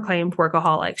self-proclaimed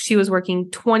workaholic. She was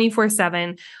working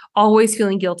 24/7, always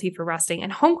feeling guilty for resting.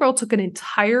 And homegirl took an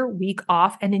entire week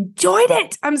off and enjoyed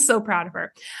it. I'm so proud of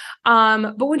her.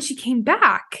 But when she came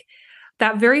back,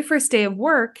 that very first day of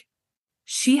work,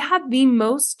 she had the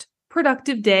most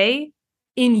productive day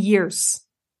in years.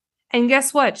 And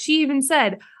guess what? She even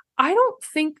said, I don't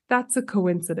think that's a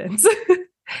coincidence.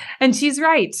 And she's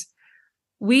right.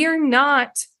 We are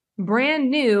not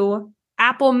brand new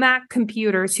Apple Mac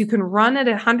computers who can run at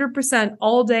 100%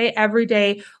 all day, every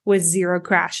day with 0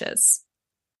 crashes.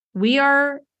 We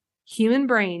are human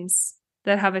brains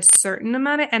that have a certain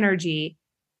amount of energy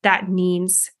that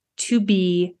needs to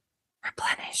be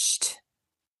replenished.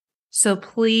 So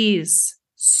please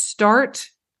start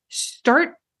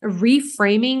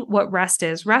reframing what rest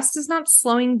is. Rest is not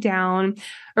slowing down,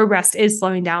 or rest is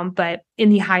slowing down, but in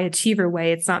the high achiever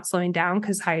way, it's not slowing down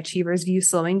because high achievers view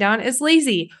slowing down as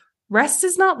lazy. Rest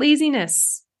is not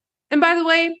laziness. And by the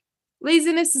way,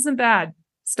 laziness isn't bad.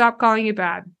 Stop calling it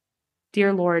bad.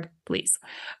 Dear Lord, please.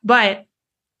 But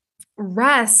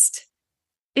rest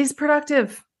is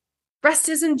productive. Rest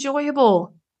is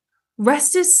enjoyable.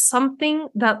 Rest is something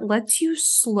that lets you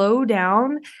slow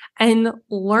down and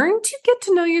learn to get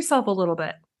to know yourself a little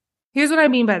bit. Here's what I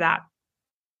mean by that.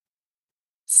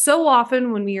 So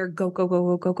often when we are go, go,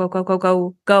 go, go, go, go, go,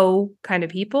 go, go kind of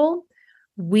people,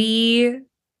 we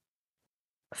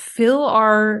fill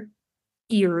our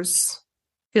ears,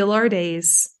 fill our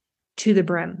days to the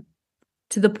brim,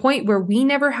 to the point where we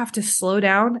never have to slow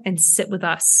down and sit with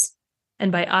us.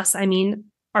 And by us, I mean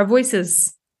our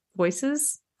voices.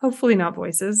 Hopefully not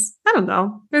voices. I don't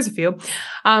know. There's a few.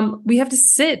 We have to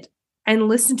sit and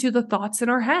listen to the thoughts in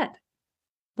our head.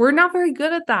 We're not very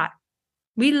good at that.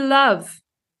 We love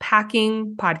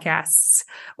packing podcasts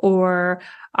or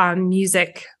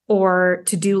music or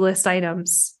to-do list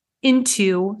items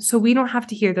into, so we don't have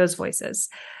to hear those voices.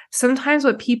 Sometimes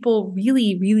what people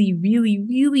really, really, really,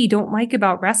 really don't like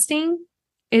about resting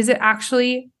is it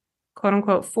actually, quote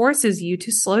unquote, forces you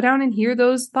to slow down and hear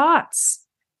those thoughts.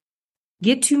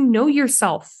 Get to know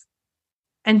yourself.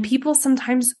 And people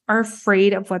sometimes are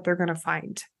afraid of what they're going to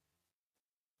find.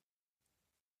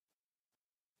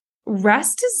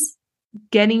 Rest is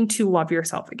getting to love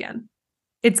yourself again.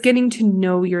 It's getting to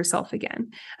know yourself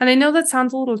again. And I know that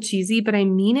sounds a little cheesy, but I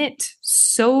mean it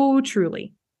so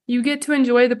truly. You get to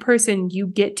enjoy the person you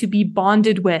get to be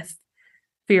bonded with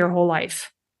for your whole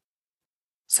life.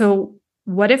 So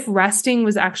what if resting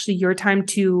was actually your time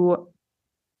to,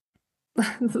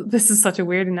 this is such a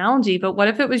weird analogy, but what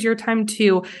if it was your time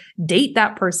to date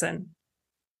that person,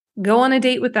 Go on a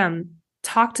date with them,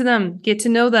 talk to them, get to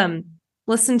know them,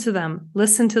 listen to them,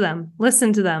 listen to them,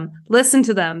 listen to them, listen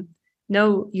to them.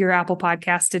 No, your Apple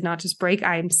podcast did not just break.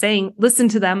 I am saying listen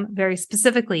to them very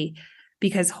specifically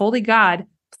because holy God,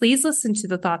 please listen to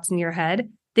the thoughts in your head.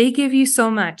 They give you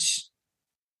so much.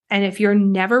 And if you're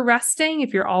never resting,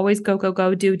 if you're always go, go,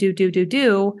 go, do,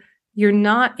 you're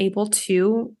not able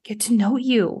to get to know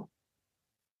you.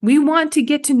 We want to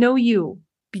get to know you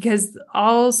because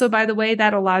also, by the way,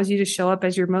 that allows you to show up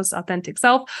as your most authentic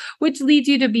self, which leads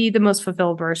you to be the most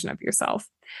fulfilled version of yourself.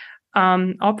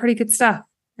 All pretty good stuff,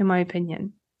 in my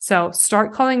opinion. So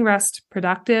start calling rest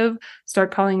productive,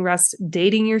 start calling rest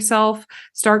dating yourself,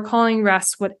 start calling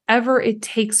rest whatever it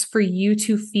takes for you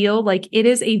to feel like it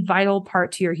is a vital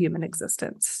part to your human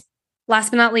existence. Last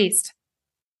but not least,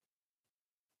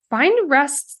 find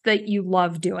rests that you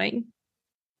love doing.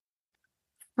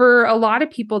 For a lot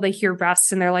of people, they hear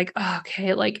rest and they're like, oh,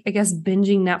 okay, like I guess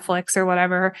binging Netflix or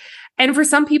whatever. And for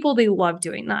some people, they love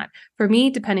doing that. For me,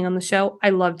 depending on the show, I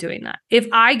love doing that. If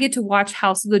I get to watch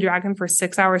House of the Dragon for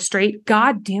 6 hours straight,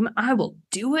 God damn it, I will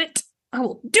do it. I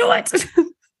will do it.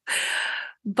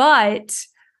 But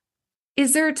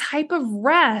is there a type of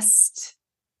rest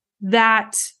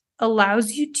that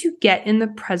allows you to get in the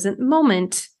present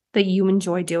moment that you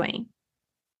enjoy doing?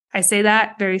 I say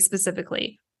that very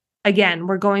specifically. Again,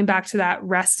 we're going back to that.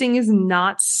 Resting is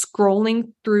not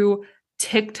scrolling through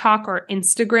TikTok or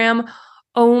Instagram.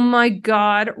 Oh my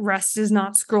God, rest is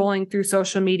not scrolling through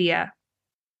social media.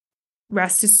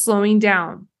 Rest is slowing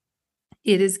down.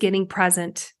 It is getting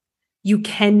present. You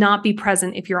cannot be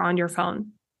present if you're on your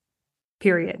phone,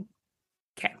 period.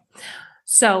 Okay.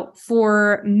 So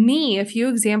for me, a few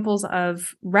examples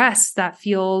of rest that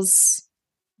feels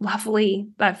lovely,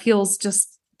 that feels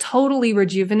just totally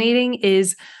rejuvenating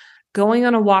is going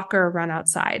on a walk or a run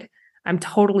outside. I'm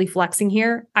totally flexing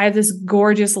here. I have this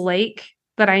gorgeous lake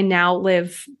that I now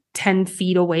live 10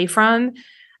 feet away from.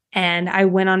 And I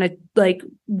went on a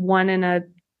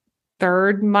 1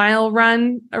 1/3 mile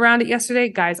run around it yesterday.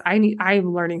 Guys,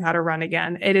 I'm learning how to run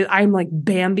again. I'm like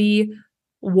Bambi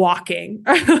walking.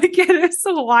 Like it is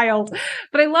so wild,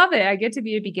 but I love it. I get to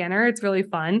be a beginner. It's really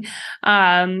fun.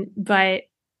 But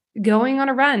going on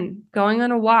a run, going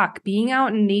on a walk, being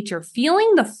out in nature,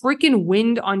 feeling the freaking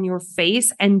wind on your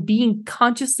face and being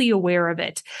consciously aware of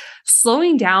it,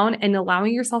 slowing down and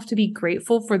allowing yourself to be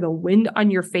grateful for the wind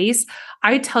on your face.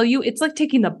 I tell you, it's like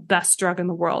taking the best drug in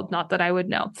the world. Not that I would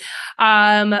know.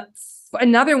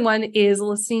 Another one is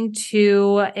listening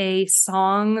to a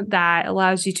song that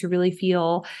allows you to really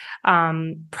feel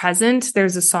present.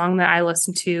 There's a song that I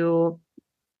listen to,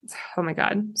 oh my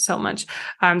God, so much,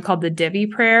 called the Divi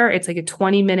Prayer. It's like a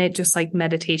 20-minute just like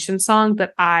meditation song,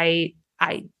 but I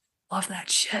love that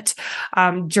shit.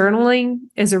 Journaling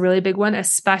is a really big one,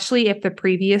 especially if the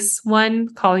previous one,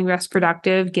 calling rest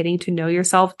productive, getting to know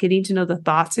yourself, getting to know the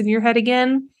thoughts in your head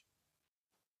again.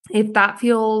 If that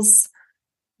feels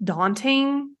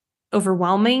daunting,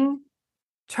 overwhelming,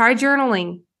 try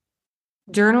journaling.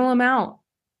 Journal them out.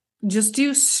 Just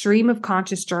do stream of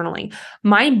conscious journaling.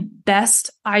 My best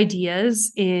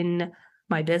ideas in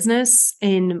my business,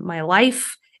 in my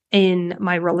life, in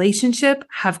my relationship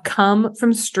have come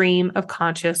from stream of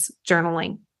conscious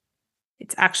journaling.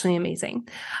 It's actually amazing.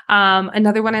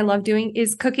 Another one I love doing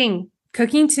is cooking.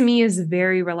 Cooking to me is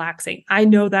very relaxing. I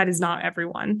know that is not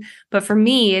everyone, but for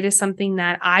me, it is something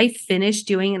that I finish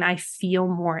doing and I feel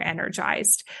more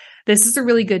energized. This is a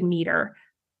really good meter.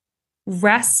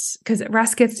 Rest, because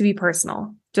rest gets to be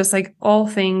personal, just like all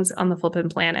things on the flippin'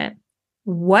 planet.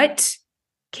 What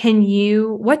do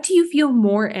you feel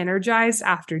more energized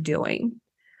after doing?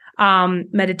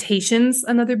 Meditation's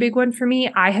another big one for me.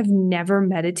 I have never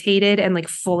meditated and like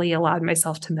fully allowed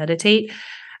myself to meditate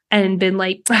and been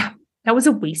like, that was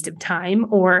a waste of time,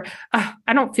 or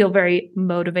I don't feel very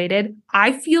motivated.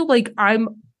 I feel like I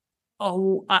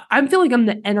feel like I'm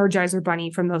the Energizer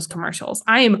Bunny from those commercials.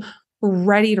 I am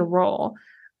ready to roll.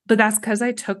 But that's because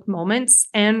I took moments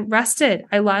and rested.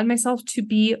 I allowed myself to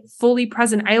be fully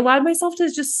present. I allowed myself to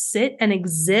just sit and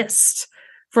exist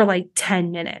for like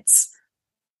 10 minutes.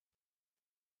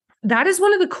 That is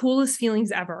one of the coolest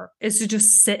feelings ever, is to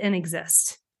just sit and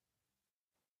exist.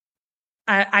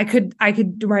 I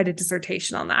could write a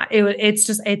dissertation on that.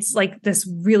 It's like this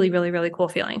really, really, really cool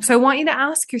feeling. So I want you to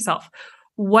ask yourself,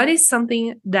 what is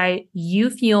something that you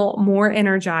feel more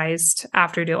energized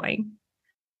after doing?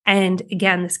 And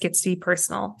again, this gets to be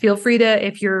personal. Feel free to,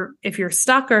 if you're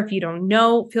stuck or if you don't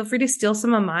know, feel free to steal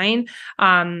some of mine.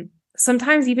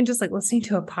 Sometimes even just like listening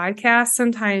to a podcast,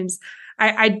 sometimes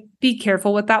I'd be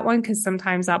careful with that one because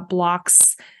sometimes that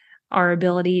blocks our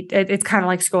ability. It's kind of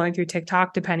like scrolling through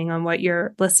TikTok, depending on what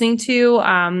you're listening to.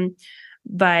 And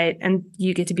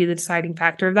you get to be the deciding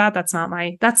factor of that. That's not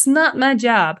my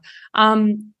job.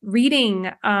 Reading,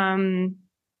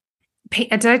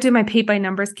 did I do my paint by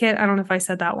numbers kit? I don't know if I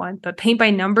said that one, but paint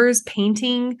by numbers,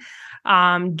 painting,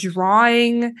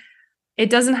 drawing. It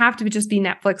doesn't have to just be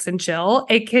Netflix and chill.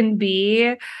 It can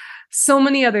be so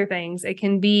many other things. It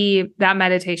can be that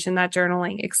meditation, that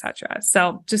journaling, etc.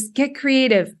 So just get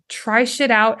creative, try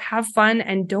shit out, have fun,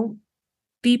 and don't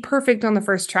be perfect on the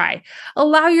first try.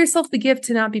 Allow yourself the gift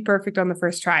to not be perfect on the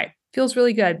first try. Feels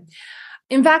really good.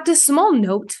 In fact, a small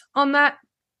note on that,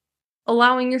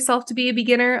 allowing yourself to be a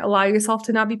beginner, allow yourself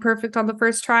to not be perfect on the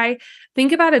first try.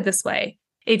 Think about it this way.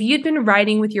 If you'd been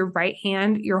writing with your right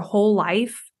hand your whole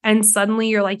life, and suddenly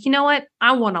you're like, you know what?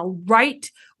 I want to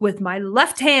write with my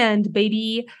left hand,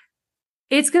 baby.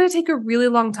 It's going to take a really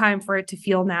long time for it to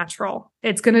feel natural.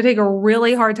 It's going to take a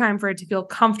really hard time for it to feel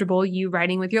comfortable, you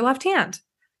writing with your left hand.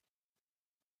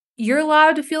 You're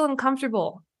allowed to feel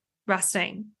uncomfortable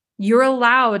resting. You're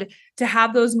allowed to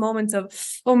have those moments of,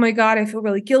 oh my God, I feel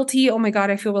really guilty. Oh my God,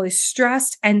 I feel really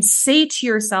stressed. And say to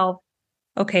yourself,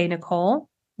 okay, Nicole,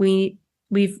 we've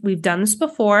done this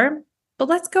before, but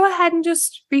let's go ahead and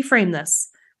just reframe this.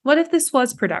 What if this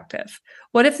was productive?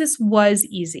 What if this was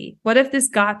easy? What if this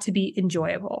got to be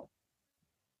enjoyable?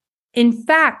 In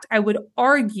fact, I would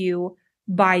argue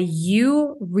by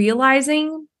you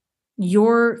realizing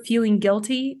you're feeling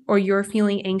guilty or you're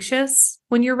feeling anxious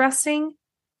when you're resting,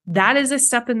 that is a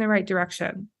step in the right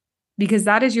direction, because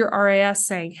that is your RAS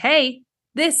saying, hey,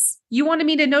 you wanted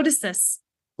me to notice this.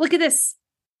 Look at this.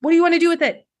 What do you want to do with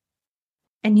it?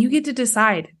 And you get to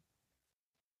decide.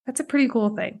 That's a pretty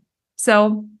cool thing.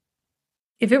 So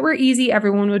if it were easy,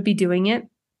 everyone would be doing it.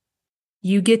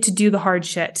 You get to do the hard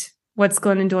shit. What's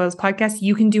Glennon Doyle's podcast?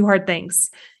 You can do hard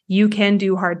things. You can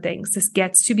do hard things. This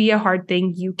gets to be a hard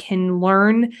thing you can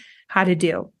learn how to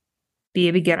do. Be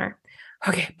a beginner.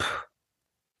 Okay.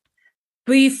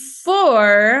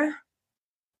 Before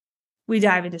we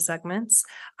dive into segments,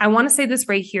 I want to say this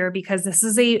right here because this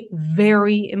is a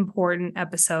very important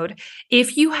episode.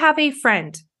 If you have a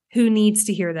friend who needs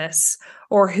to hear this,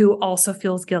 or who also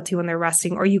feels guilty when they're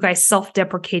resting, or you guys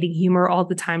self-deprecating humor all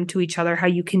the time to each other, how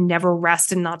you can never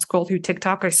rest and not scroll through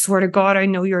TikTok. I swear to God, I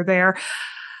know you're there.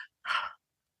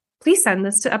 Please send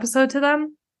this episode to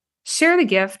them. Share the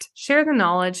gift, share the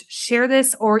knowledge, share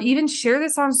this, or even share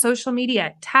this on social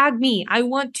media. Tag me. I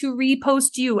want to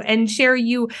repost you and share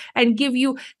you and give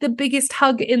you the biggest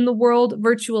hug in the world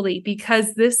virtually,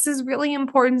 because this is really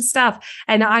important stuff.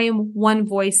 And I am one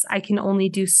voice. I can only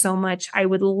do so much. I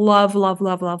would love, love,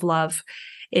 love, love, love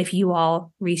if you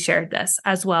all reshared this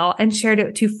as well and shared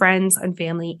it to friends and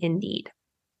family in need.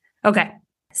 Okay.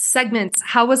 Segments.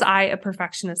 How was I a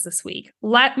perfectionist this week?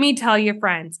 Let me tell you,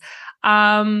 friends.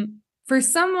 For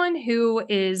someone who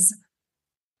is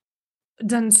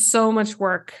done so much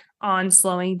work on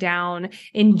slowing down,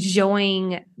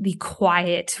 enjoying the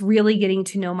quiet, really getting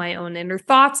to know my own inner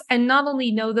thoughts, and not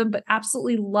only know them, but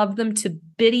absolutely love them to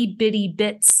bitty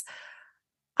bits,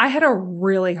 I had a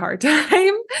really hard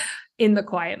time in the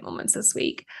quiet moments this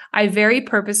week. I very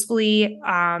purposefully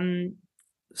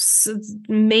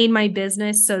made my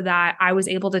business so that I was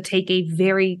able to take a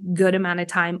very good amount of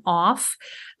time off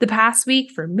the past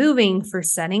week for moving, for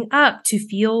setting up, to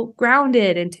feel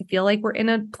grounded and to feel like we're in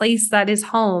a place that is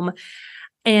home.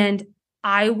 And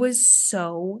I was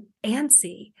so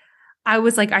antsy. I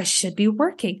was like, I should be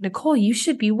working. Nicole, you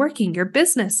should be working your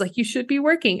business. Like, you should be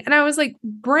working. And I was like,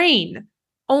 brain,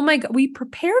 oh my God, we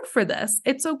prepared for this.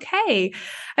 It's okay.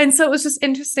 And so it was just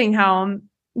interesting how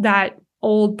that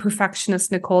old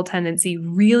perfectionist Nicole tendency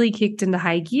really kicked into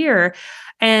high gear.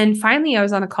 And finally, I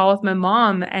was on a call with my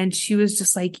mom and she was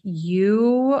just like,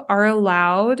 you are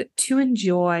allowed to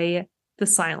enjoy the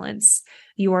silence.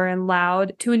 You are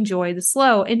allowed to enjoy the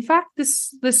slow. In fact,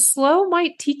 the slow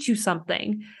might teach you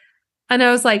something. And I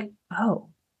was like,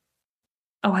 oh,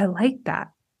 I like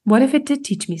that. What if it did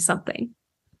teach me something?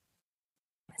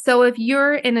 So if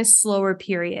you're in a slower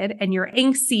period and you're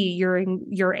angsty,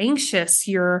 you're anxious,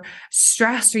 you're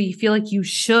stressed, or you feel like you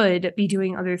should be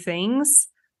doing other things,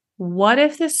 what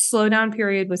if this slowdown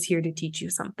period was here to teach you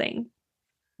something?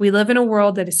 We live in a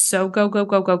world that is so go, go,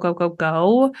 go, go, go, go,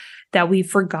 go, that we've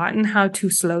forgotten how to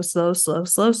slow,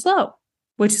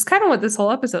 which is kind of what this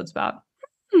whole episode's about.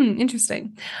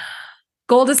 Interesting.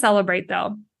 Goal to celebrate,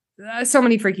 though. So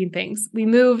many freaking things. We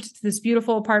moved to this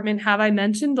beautiful apartment. Have I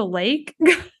mentioned the lake?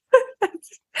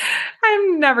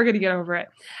 I'm never going to get over it.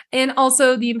 And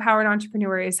also the Empowered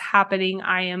Entrepreneur is happening.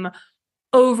 I am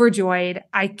overjoyed.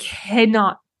 I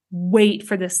cannot wait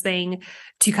for this thing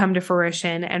to come to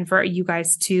fruition and for you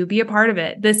guys to be a part of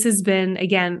it. This has been,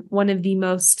 again, one of the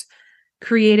most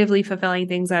creatively fulfilling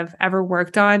things I've ever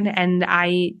worked on. And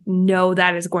I know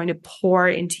that is going to pour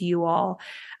into you all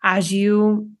as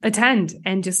you attend.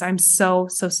 And just, I'm so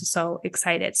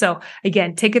excited. So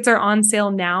again, tickets are on sale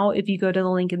now. If you go to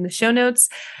the link in the show notes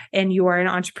and you are an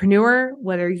entrepreneur,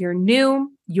 whether you're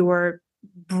new, you're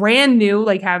brand new,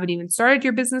 like haven't even started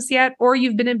your business yet, or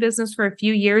you've been in business for a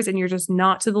few years and you're just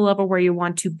not to the level where you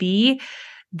want to be,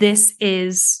 this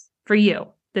is for you.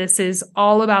 This is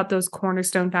all about those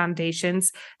cornerstone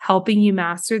foundations, helping you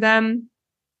master them.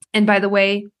 And by the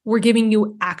way, we're giving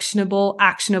you actionable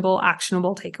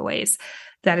takeaways.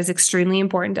 That is extremely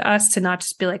important to us, to not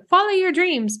just be like, follow your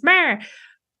dreams.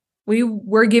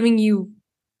 We're giving you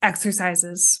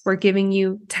exercises. We're giving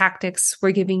you tactics.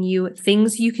 We're giving you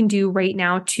things you can do right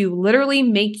now to literally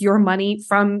make your money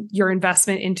from your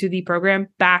investment into the program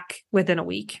back within a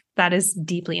week. That is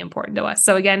deeply important to us.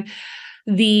 So again,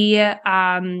 the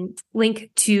link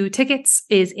to tickets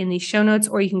is in the show notes,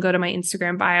 or you can go to my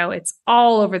Instagram bio. It's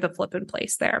all over the flippin'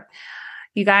 place there.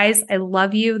 You guys, I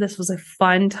love you. This was a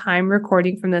fun time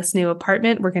recording from this new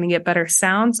apartment. We're going to get better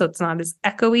sound, so it's not as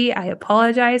echoey. I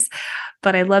apologize,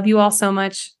 but I love you all so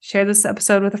much. Share this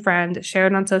episode with a friend, share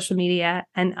it on social media,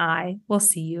 and I will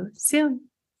see you soon.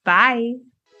 Bye.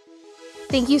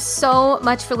 Thank you so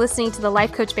much for listening to the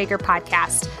Life Coach Baker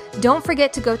podcast. Don't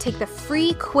forget to go take the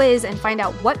free quiz and find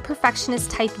out what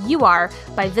perfectionist type you are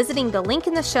by visiting the link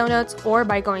in the show notes or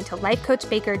by going to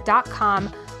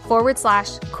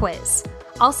lifecoachbaker.com/quiz.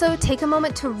 Also, take a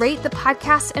moment to rate the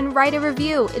podcast and write a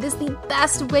review. It is the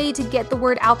best way to get the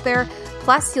word out there.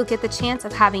 Plus, you'll get the chance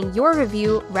of having your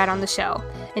review read on the show.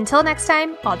 Until next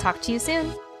time, I'll talk to you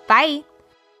soon. Bye.